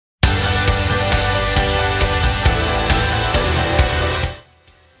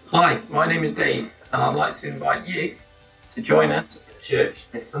Hi, my name is Dave and I'd like to invite you to join us at church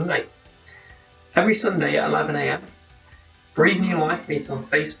this Sunday. Every Sunday at 11 a.m, Breathe New Life meets on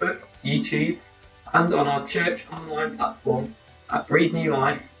Facebook, YouTube and on our church online platform at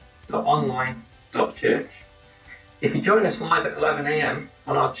breathenewlife.online.church. If you join us live at 11 a.m.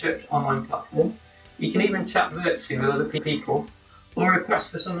 on our church online platform, you can even chat virtually with other people or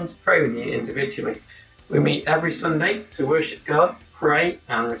request for someone to pray with you individually. We meet every Sunday to worship God, pray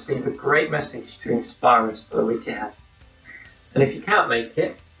and receive a great message to inspire us for the week ahead. And if you can't make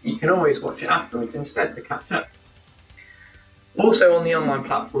it, you can always watch it afterwards instead to catch up. Also on the online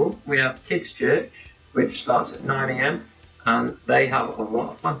platform, we have Kids Church, which starts at 9 a.m. and they have a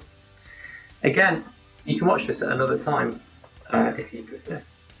lot of fun. Again, you can watch this at another time if you prefer.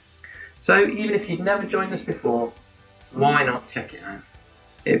 So even if you've never joined us before, why not check it out?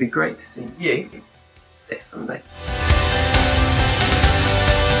 It'd be great to see you this Sunday.